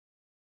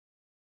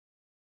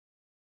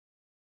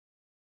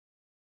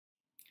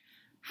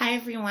Hi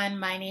everyone,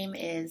 my name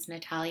is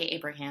Natalia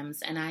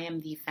Abrahams and I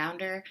am the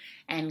founder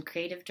and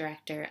creative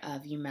director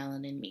of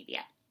Eumelanin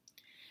Media.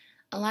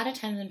 A lot of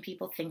times when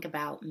people think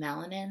about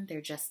melanin, they're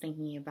just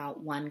thinking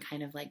about one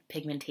kind of like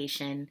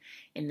pigmentation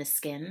in the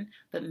skin,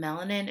 but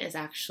melanin is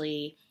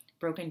actually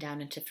broken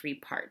down into three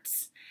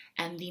parts.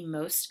 And the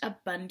most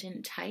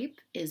abundant type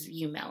is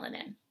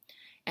eumelanin,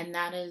 and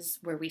that is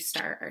where we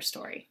start our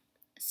story.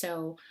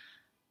 So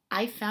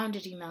I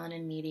founded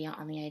Eumelanin Media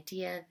on the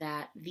idea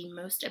that the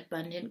most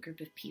abundant group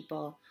of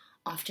people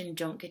often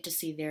don't get to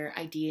see their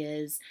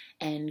ideas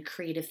and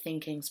creative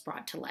thinkings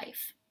brought to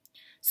life.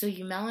 So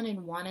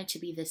Eumelanin wanted to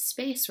be this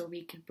space where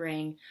we could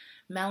bring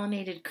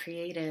melanated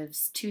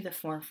creatives to the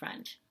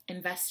forefront,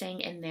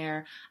 investing in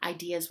their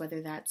ideas, whether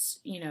that's,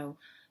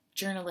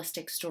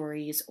 journalistic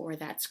stories or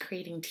that's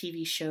creating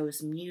TV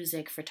shows,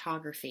 music,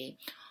 photography,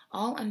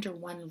 all under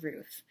one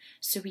roof,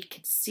 so we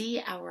could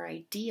see our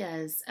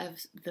ideas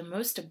of the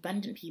most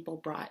abundant people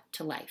brought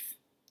to life.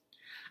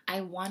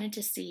 I wanted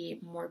to see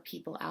more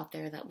people out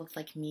there that looked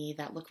like me,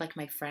 that looked like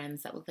my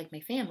friends, that looked like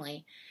my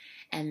family,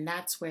 and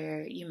that's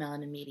where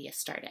Eumelanin Media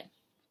started.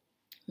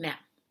 Now,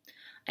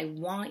 I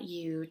want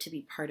you to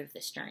be part of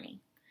this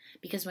journey.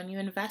 Because when you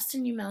invest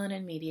in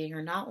Eumelanin Media,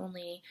 you're not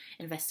only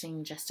investing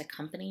in just a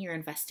company, you're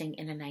investing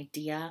in an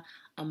idea,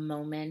 a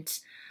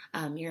moment,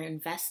 you're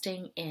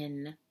investing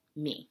in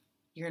me.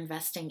 You're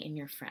investing in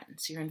your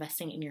friends. You're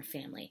investing in your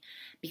family,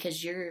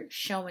 because you're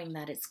showing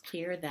that it's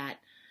clear that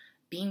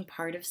being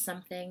part of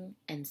something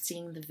and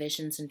seeing the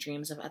visions and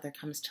dreams of others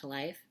comes to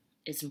life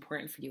is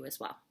important for you as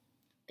well.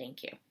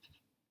 Thank you.